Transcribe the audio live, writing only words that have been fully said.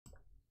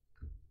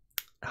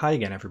Hi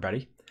again,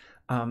 everybody.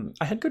 I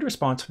had good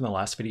response from the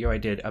last video I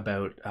did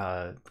about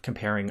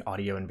comparing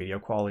audio and video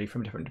quality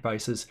from different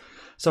devices,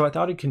 so I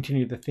thought I'd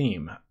continue the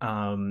theme.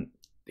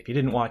 If you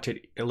didn't watch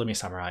it, let me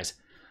summarize.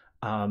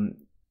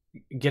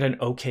 Get an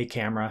okay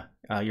camera,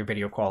 your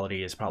video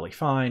quality is probably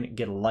fine.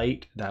 Get a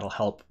light, that'll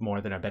help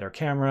more than a better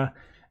camera,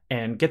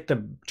 and get a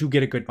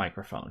good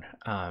microphone.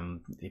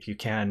 If you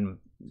can,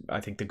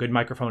 I think the good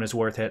microphone is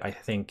worth it. I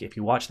think if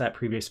you watched that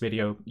previous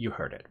video, you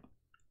heard it.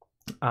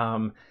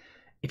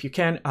 If you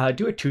can,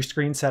 do a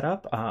two-screen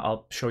setup.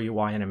 I'll show you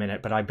why in a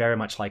minute, but I very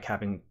much like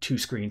having two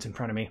screens in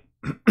front of me.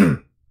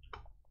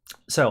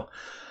 So,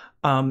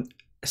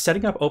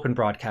 setting up Open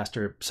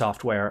Broadcaster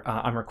software,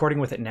 I'm recording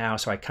with it now,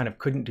 so I kind of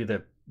couldn't do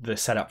the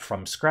setup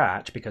from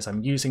scratch because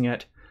I'm using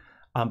it.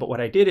 But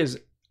what I did is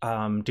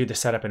do the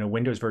setup in a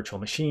Windows virtual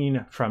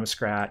machine from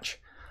scratch.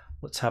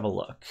 Let's have a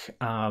look.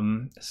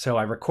 So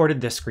I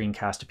recorded this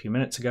screencast a few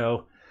minutes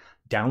ago,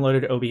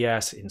 downloaded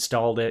OBS,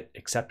 installed it,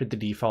 accepted the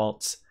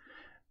defaults.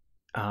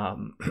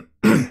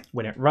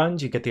 When it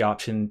runs, you get the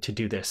option to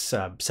do this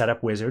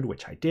setup wizard,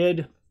 which I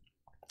did.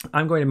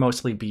 I'm going to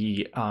mostly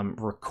be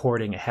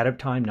recording ahead of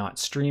time, not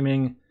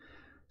streaming.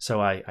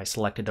 So I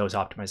selected those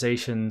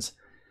optimizations.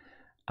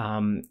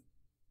 I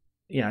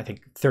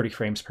think 30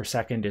 frames per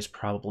second is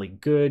probably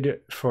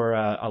good for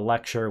a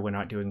lecture. We're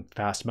not doing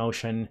fast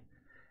motion.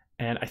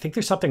 And I think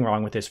there's something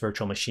wrong with this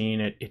virtual machine.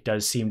 It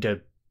does seem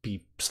to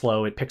be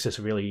slow. It picks this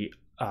really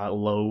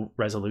low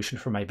resolution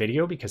for my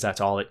video because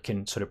that's all it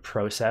can sort of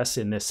process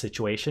in this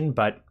situation,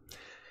 but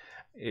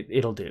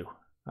it'll do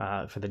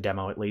for the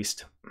demo at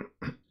least.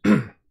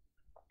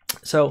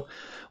 So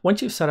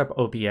once you've set up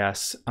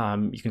OBS,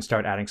 you can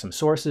start adding some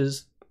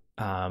sources,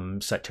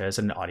 such as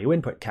an audio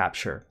input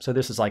capture. So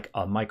this is like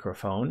a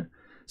microphone.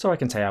 So I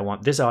can say I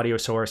want this audio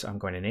source. I'm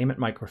going to name it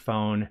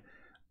microphone.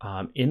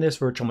 In this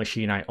virtual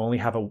machine, I only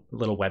have a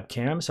little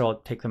webcam, so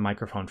I'll take the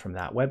microphone from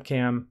that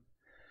webcam.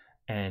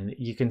 And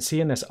you can see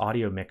in this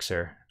audio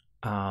mixer,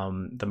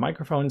 the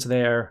microphone's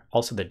there,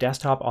 also the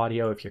desktop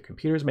audio if your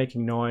computer's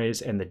making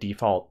noise, and the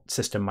default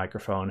system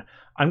microphone.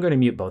 I'm going to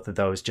mute both of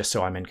those just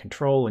so I'm in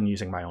control and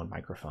using my own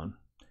microphone.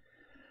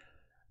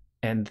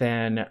 And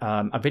then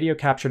a video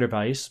capture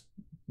device.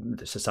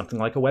 This is something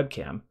like a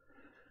webcam.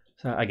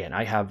 So again,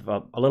 I have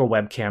a little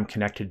webcam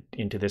connected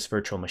into this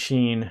virtual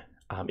machine.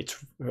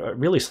 It's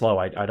really slow.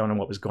 I don't know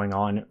what was going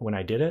on when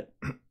I did it,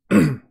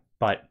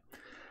 but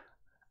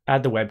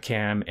add the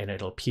webcam and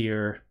it'll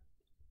appear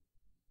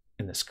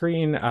in the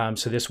screen.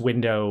 So this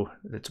window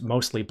that's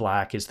mostly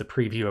black is the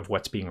preview of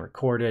what's being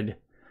recorded.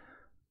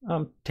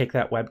 Take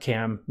that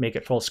webcam, make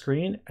it full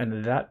screen,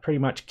 and that pretty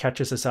much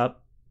catches us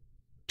up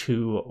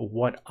to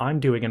what I'm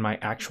doing in my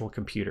actual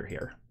computer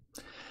here.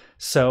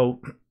 So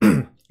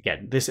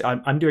again,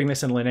 I'm doing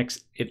this in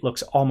Linux. It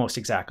looks almost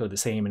exactly the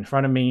same in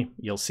front of me.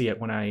 You'll see it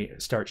when I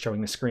start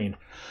showing the screen.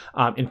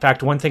 In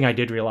fact, one thing I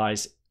did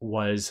realize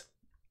was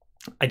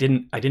I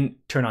didn't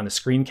turn on the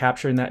screen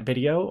capture in that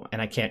video, and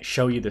I can't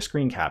show you the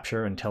screen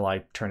capture until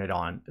I turn it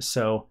on.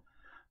 So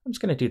I'm just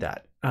going to do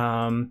that.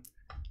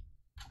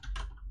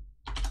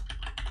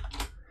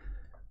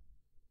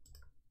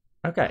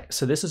 Okay,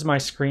 so this is my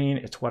screen.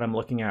 It's what I'm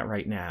looking at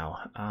right now.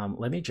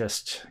 Let me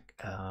just,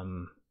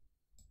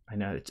 I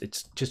know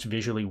it's just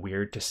visually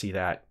weird to see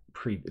that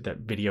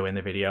video in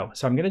the video.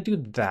 So I'm going to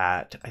do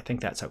that. I think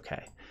that's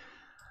okay.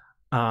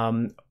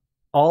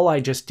 All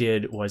I just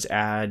did was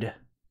add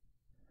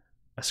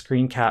a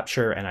screen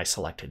capture, and I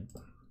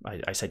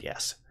said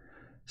yes.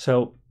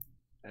 So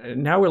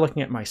now we're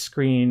looking at my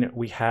screen.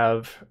 We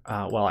have,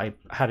 well, I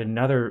had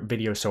another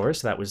video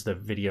source. That was the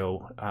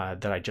video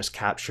that I just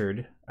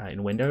captured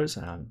in Windows.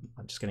 I'm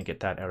just going to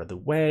get that out of the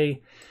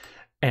way.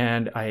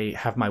 And I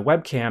have my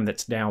webcam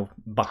that's now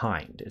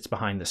behind. It's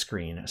behind the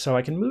screen. So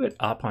I can move it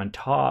up on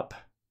top.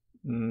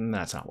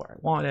 That's not where I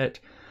want it.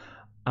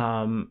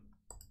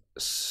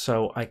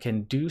 So I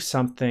can do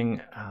something.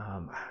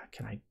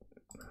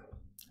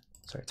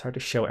 Sorry, it's hard to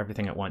show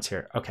everything at once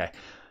here. Okay.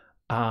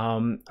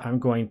 I'm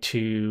going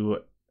to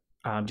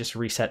just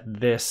reset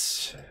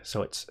this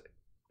so it's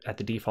at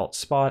the default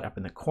spot up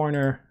in the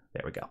corner.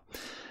 There we go.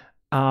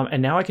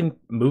 And now I can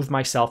move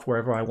myself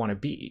wherever I want to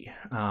be.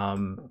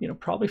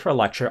 Probably for a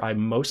lecture, I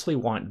mostly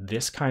want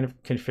this kind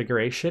of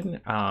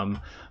configuration.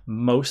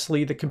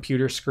 Mostly the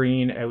computer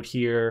screen out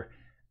here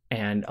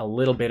and a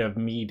little bit of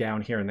me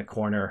down here in the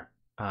corner,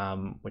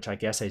 which I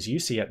guess as you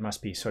see it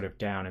must be sort of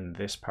down in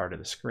this part of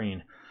the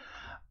screen.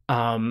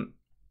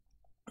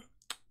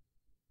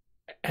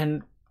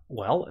 And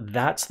well,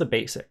 that's the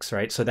basics,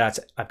 right? So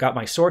I've got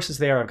my sources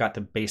there. I've got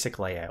the basic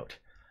layout.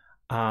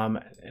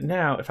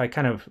 Now, if I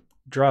kind of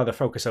draw the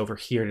focus over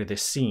here to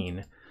this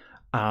scene,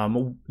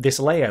 this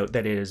layout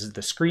that is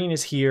the screen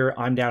is here.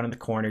 I'm down in the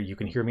corner. You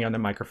can hear me on the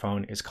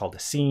microphone is called a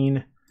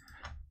scene.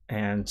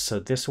 And so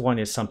this one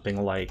is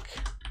something like,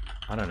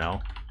 I don't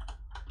know,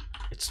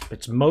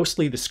 it's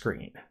mostly the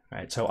screen,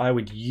 right? So I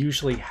would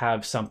usually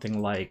have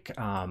something like,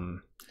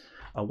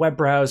 a web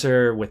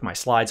browser with my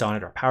slides on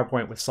it, or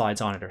PowerPoint with slides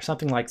on it, or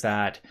something like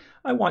that.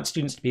 I want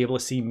students to be able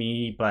to see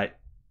me, but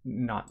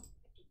not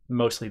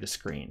mostly the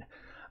screen.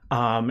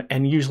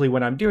 And usually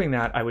when I'm doing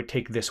that, I would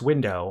take this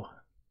window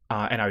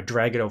and I would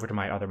drag it over to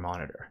my other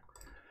monitor.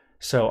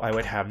 So I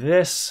would have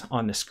this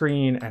on the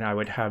screen, and I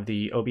would have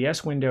the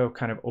OBS window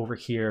kind of over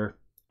here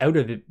out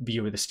of the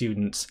view of the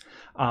students,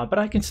 but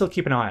I can still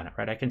keep an eye on it,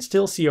 right? I can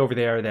still see over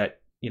there that,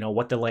 you know,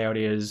 what the layout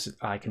is.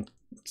 I can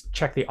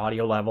check the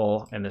audio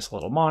level in this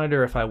little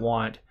monitor if I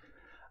want.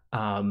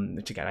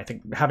 Which again, I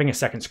think having a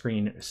second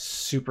screen is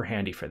super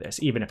handy for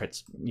this, even if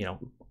it's, you know,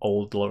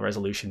 old, low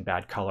resolution,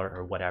 bad color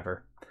or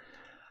whatever.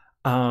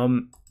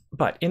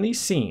 But in these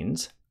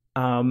scenes,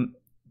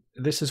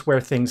 this is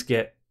where things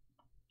get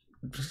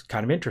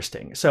kind of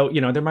interesting. So,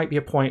 you know, there might be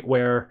a point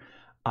where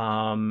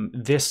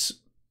this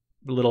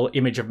little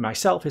image of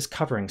myself is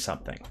covering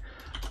something.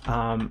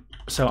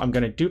 So I'm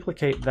going to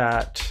duplicate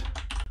that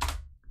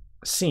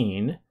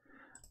scene,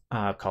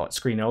 call it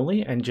screen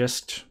only, and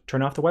just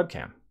turn off the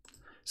webcam.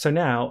 So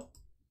now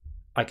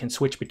I can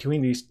switch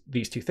between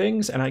these two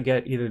things, and I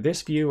get either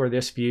this view or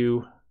this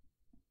view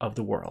of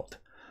the world.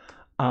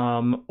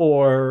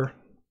 Or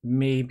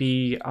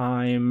maybe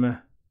I'm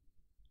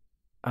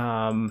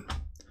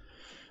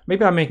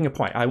making a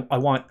point. I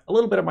want a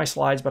little bit of my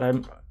slides, but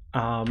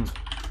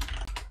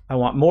I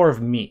want more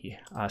of me.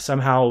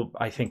 Somehow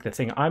I think the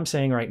thing I'm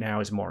saying right now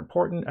is more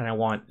important, and I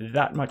want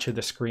that much of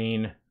the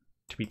screen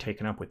to be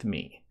taken up with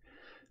me.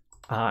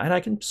 And I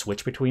can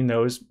switch between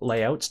those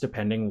layouts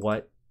depending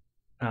what,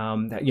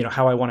 you know,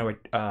 how I want to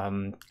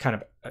kind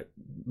of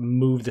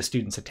move the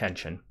student's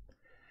attention.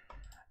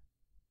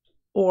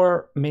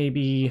 Or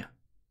maybe,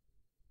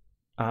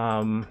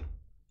 you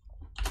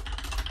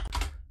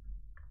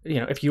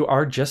know, if you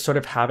are just sort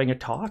of having a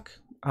talk,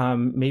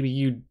 maybe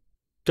you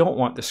don't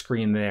want the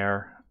screen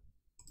there,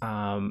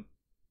 you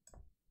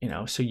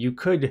know, so you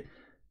could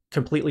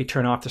completely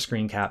turn off the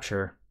screen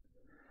capture.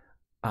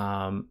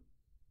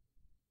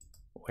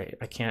 Wait,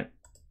 I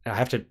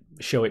have to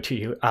show it to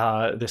you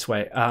this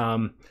way.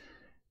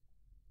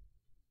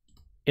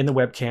 In the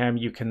webcam,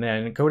 you can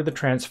then go to the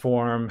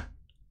transform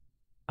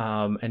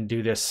and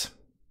do this.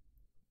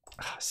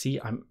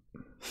 See, I'm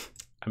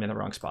in the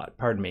wrong spot.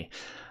 Pardon me.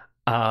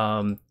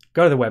 Go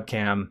to the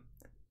webcam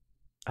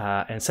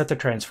and set the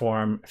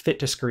transform fit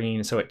to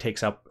screen so it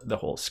takes up the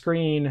whole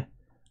screen.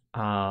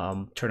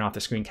 Turn off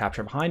the screen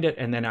capture behind it,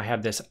 and then I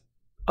have this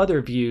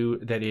other view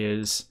that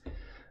is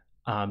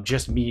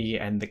just me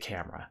and the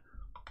camera.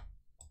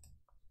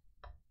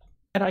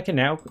 And I can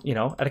now, you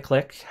know, at a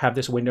click, have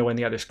this window in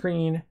the other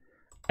screen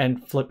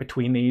and flip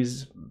between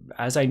these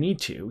as I need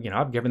to. You know,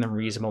 I've given them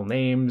reasonable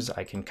names.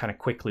 I can kind of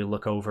quickly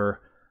look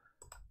over,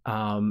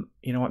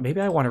 you know what, maybe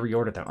I want to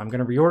reorder them. I'm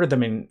going to reorder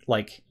them in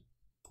like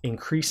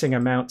increasing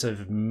amounts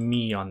of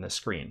me on the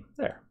screen.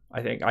 There,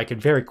 I think I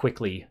could very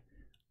quickly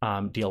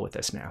deal with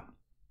this now.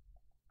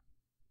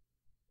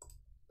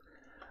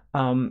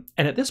 And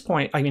at this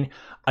point, I mean,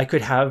 I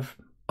could have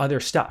other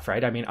stuff,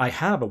 right? I mean, I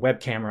have a web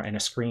camera and a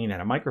screen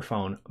and a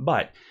microphone,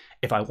 but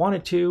if I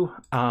wanted to,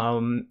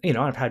 you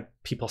know, I've had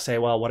people say,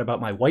 well, what about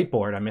my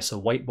whiteboard? I miss a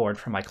whiteboard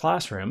from my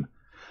classroom.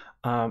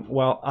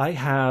 Well, I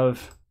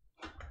have,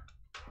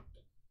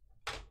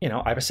 you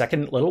know, I have a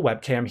second little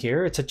webcam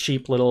here. It's a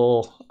cheap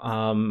little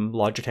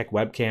Logitech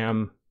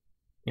webcam,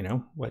 you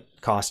know, what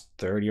cost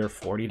 $30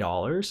 or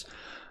 $40.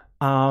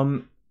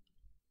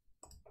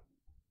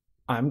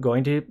 I'm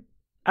going to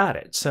add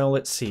it. So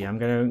let's see, I'm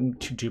going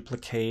to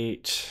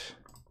duplicate,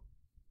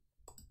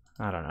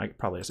 I don't know, it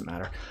probably doesn't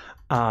matter.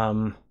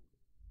 I'm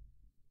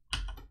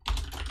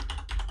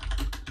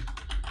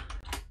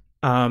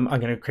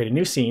going to create a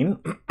new scene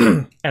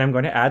and I'm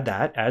going to add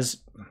that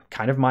as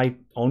kind of my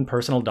own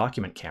personal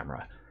document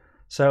camera.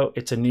 So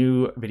it's a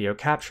new video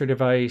capture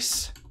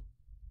device.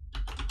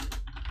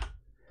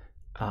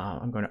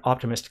 I'm going to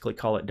optimistically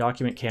call it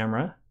document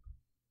camera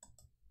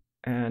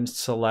and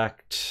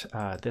select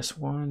this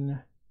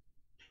one.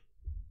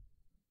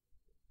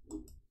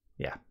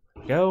 Yeah,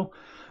 there we go.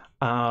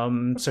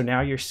 So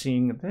now you're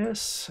seeing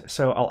this.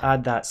 So I'll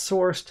add that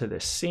source to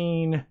this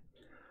scene.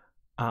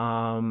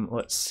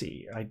 Let's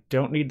see, I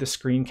don't need the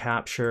screen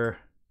capture.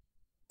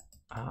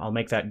 I'll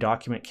make that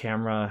document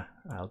camera.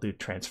 I'll do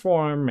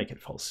transform, make it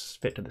full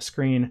fit to the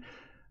screen.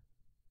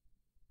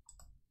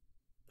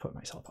 Put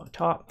myself on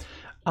top.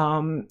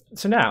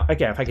 So now,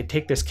 again, if I could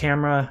take this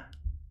camera,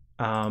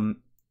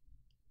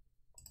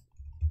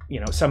 you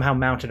know, somehow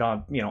mount it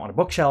on, you know, on a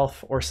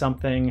bookshelf or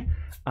something,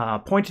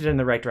 point it in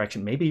the right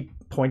direction, maybe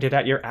point it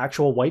at your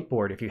actual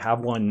whiteboard if you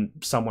have one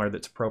somewhere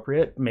that's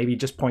appropriate, maybe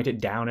just point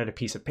it down at a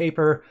piece of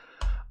paper,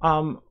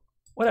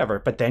 whatever.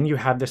 But then you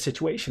have this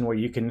situation where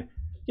you can,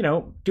 you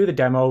know, do the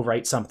demo,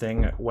 write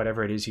something,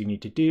 whatever it is you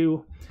need to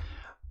do.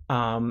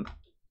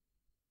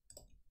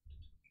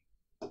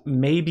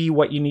 Maybe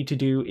what you need to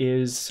do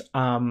is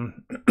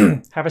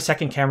have a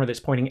second camera that's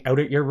pointing out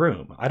at your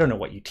room. I don't know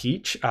what you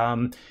teach.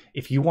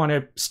 If you want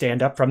to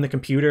stand up from the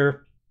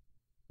computer,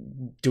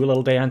 do a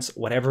little dance,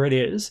 whatever it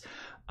is.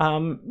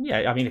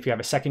 Yeah, I mean, if you have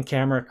a second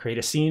camera, create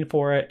a scene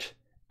for it,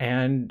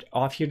 and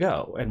off you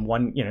go.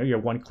 And you're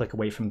one click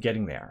away from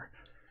getting there.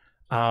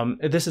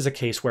 This is a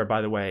case where,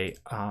 by the way,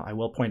 I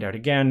will point out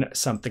again,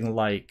 something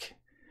like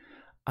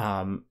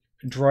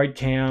Droid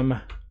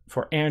Cam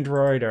for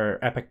Android or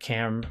Epic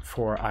Cam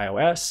for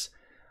iOS.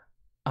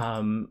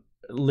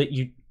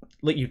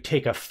 Let you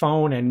take a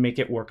phone and make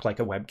it work like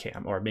a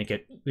webcam, or make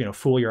it,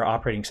 fool your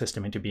operating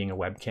system into being a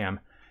webcam.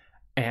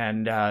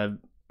 And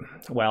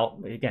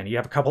well, again, you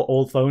have a couple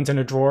old phones in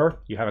a drawer,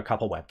 you have a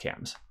couple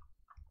webcams.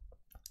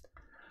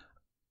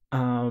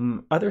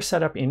 Other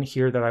setup in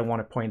here that I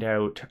want to point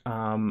out,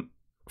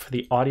 for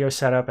the audio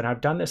setup, and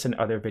I've done this in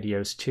other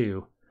videos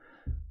too,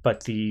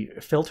 but the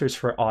filters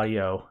for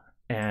audio,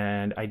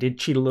 and I did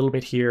cheat a little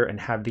bit here and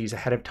have these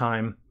ahead of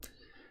time.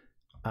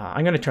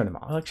 I'm going to turn them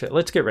off. Actually,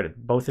 let's get rid of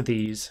both of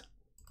these.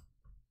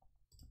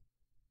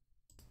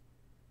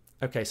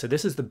 Okay, so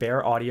this is the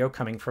bare audio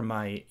coming from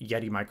my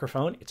Yeti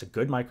microphone. It's a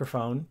good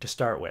microphone to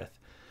start with,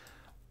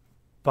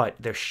 but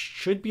there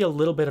should be a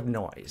little bit of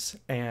noise.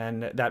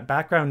 And that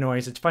background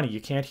noise, it's funny, you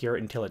can't hear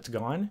it until it's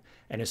gone.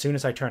 And as soon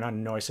as I turn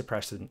on noise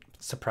suppression,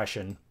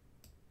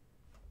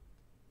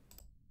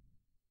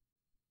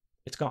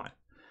 it's gone.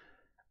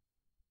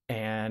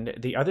 And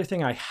the other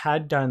thing I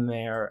had done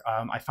there,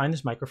 I find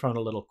this microphone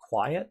a little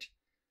quiet.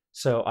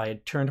 So I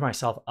had turned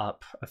myself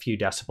up a few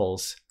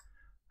decibels,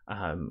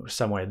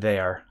 somewhere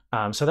there.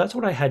 So that's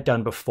what I had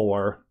done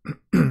before.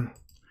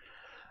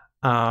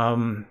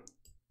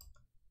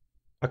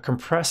 A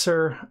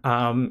compressor,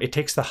 it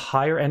takes the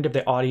higher end of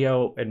the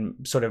audio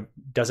and sort of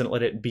doesn't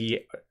let it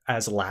be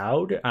as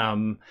loud.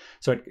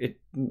 So it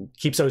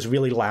keeps those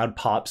really loud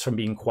pops from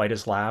being quite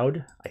as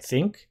loud, I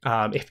think.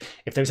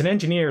 If there's an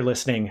engineer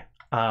listening,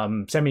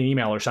 send me an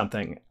email or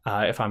something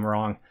if I'm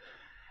wrong.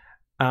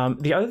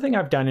 The other thing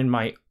I've done in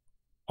my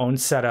own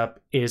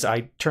setup is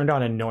I turned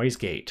on a noise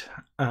gate.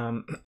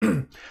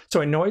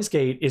 So a noise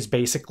gate is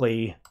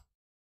basically,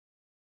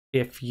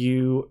 if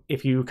you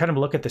kind of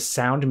look at the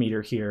sound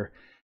meter here,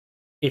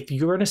 if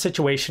you're in a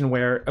situation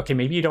where, okay,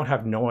 maybe you don't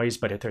have noise,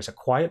 but if there's a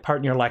quiet part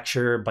in your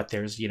lecture, but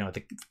there's,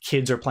 the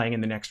kids are playing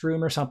in the next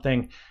room or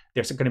something,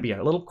 there's going to be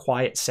a little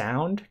quiet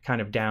sound kind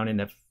of down in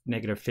the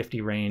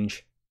 -50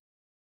 range.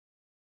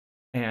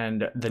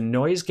 And the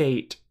noise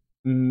gate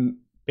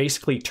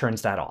basically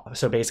turns that off.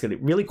 So basically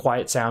really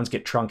quiet sounds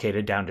get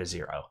truncated down to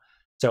 0.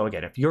 So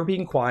again, if you're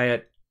being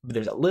quiet,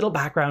 there's a little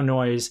background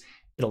noise,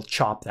 it'll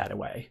chop that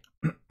away.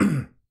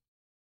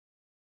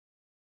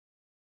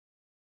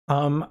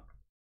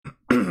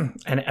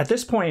 And at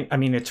this point, I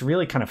mean, it's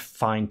really kind of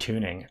fine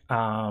tuning.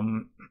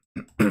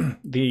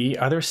 The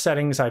other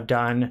settings I've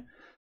done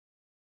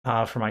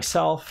for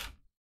myself,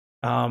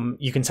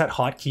 you can set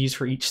hotkeys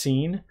for each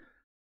scene.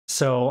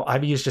 So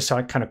I've used just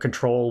kind of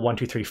control 1,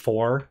 2, 3,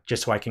 4,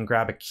 just so I can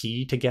grab a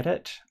key to get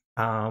it.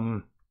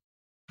 Let's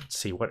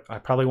see, what I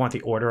probably want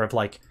the order of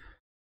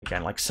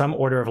again, some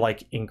order of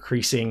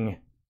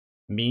increasing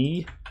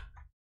me.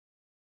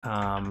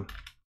 I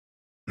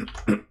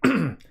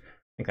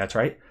think that's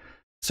right.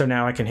 So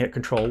now I can hit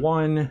control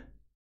 1,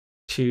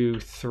 2,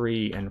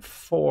 3, and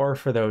 4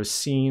 for those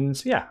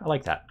scenes. Yeah, I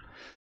like that.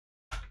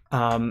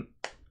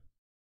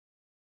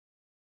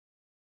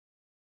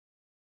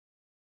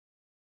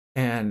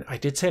 And I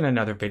did say in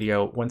another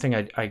video, one thing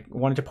I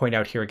wanted to point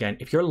out here again,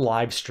 if you're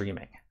live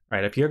streaming,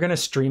 right? If you're going to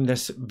stream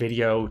this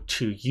video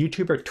to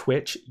YouTube or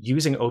Twitch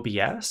using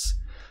OBS,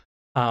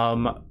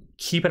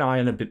 keep an eye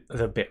on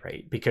the bit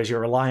rate, because you're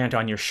reliant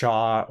on your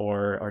Shaw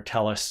or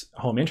TELUS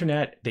home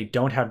internet. They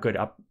don't have good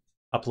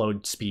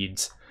upload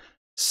speeds.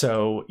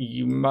 So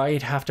you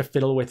might have to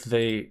fiddle with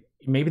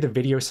maybe the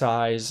video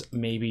size,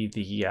 maybe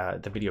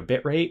the video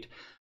bit rate,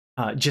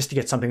 just to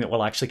get something that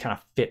will actually kind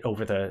of fit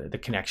over the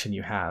connection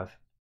you have.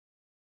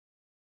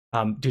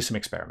 Do some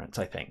experiments,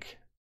 I think.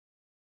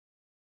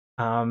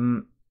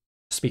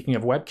 Speaking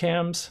of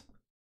webcams,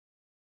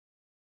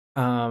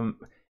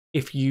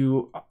 if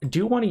you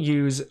do want to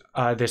use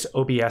this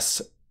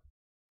OBS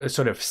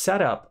sort of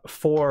setup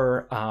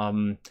for,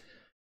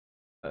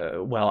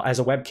 well, as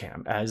a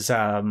webcam, as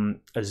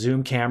a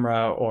Zoom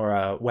camera or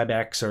a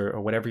WebEx or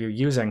whatever you're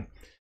using,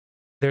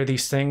 there are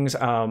these things,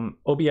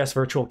 OBS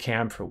Virtual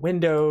Cam for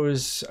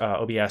Windows,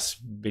 OBS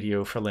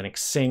Video for Linux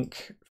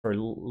Sync for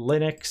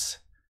Linux.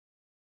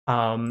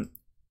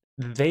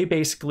 They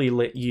basically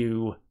let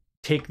you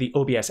take the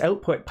OBS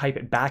output, pipe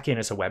it back in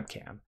as a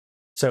webcam.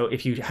 So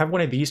if you have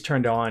one of these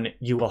turned on,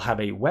 you will have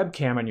a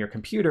webcam on your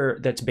computer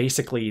that's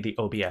basically the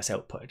OBS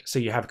output. So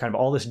you have kind of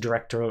all this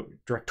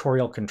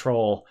directorial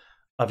control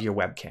of your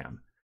webcam.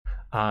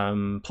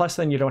 Plus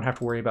then you don't have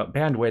to worry about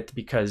bandwidth,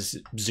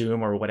 because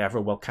Zoom or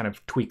whatever will kind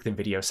of tweak the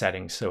video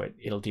settings so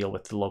it'll deal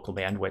with the local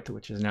bandwidth,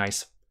 which is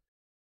nice.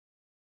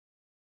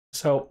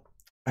 So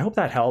I hope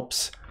that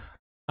helps.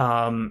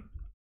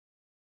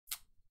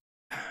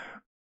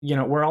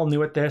 We're all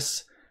new at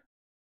this.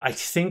 I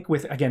think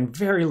with, again,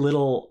 very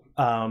little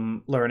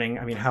learning.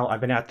 I mean,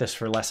 I've been at this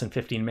for less than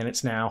 15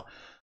 minutes now.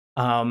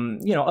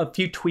 A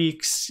few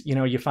tweaks,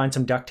 you find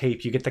some duct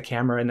tape, you get the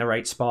camera in the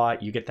right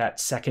spot, you get that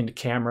second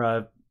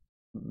camera,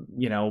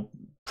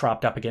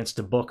 propped up against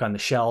a book on the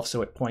shelf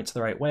so it points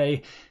the right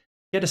way.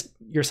 Get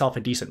yourself a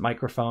decent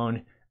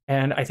microphone,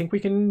 and I think we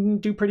can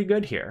do pretty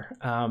good here.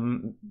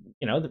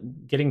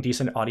 Getting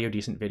decent audio,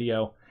 decent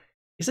video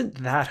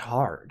isn't that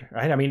hard,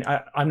 right? I mean,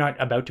 I'm not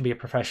about to be a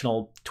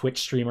professional Twitch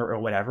streamer or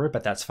whatever,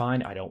 but that's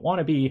fine. I don't want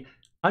to be.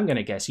 I'm going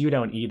to guess you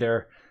don't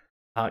either.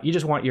 You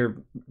just want your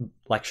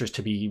lectures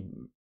to be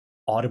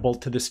audible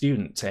to the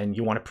students, and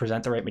you want to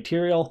present the right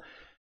material,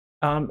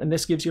 and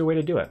this gives you a way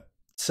to do it.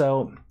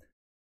 So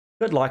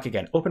good luck.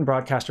 Again, Open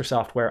Broadcaster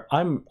software.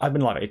 I've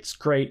been loving it. It's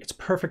great. It's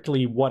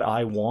perfectly what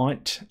I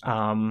want.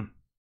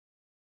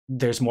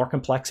 There's more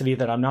complexity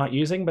that I'm not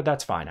using, but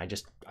that's fine. I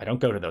don't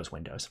go to those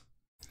windows.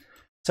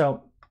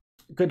 So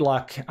good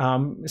luck.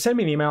 Send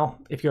me an email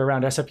if you're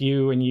around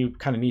SFU and you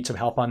kind of need some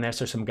help on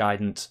this or some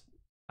guidance.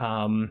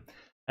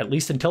 At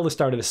least until the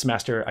start of the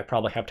semester, I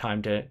probably have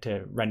time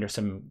to render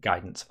some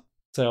guidance.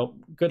 So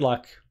good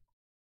luck.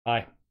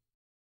 Bye.